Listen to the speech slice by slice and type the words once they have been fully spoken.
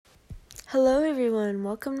Hello, everyone.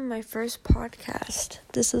 Welcome to my first podcast.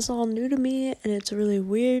 This is all new to me and it's really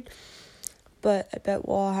weird, but I bet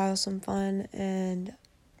we'll all have some fun. And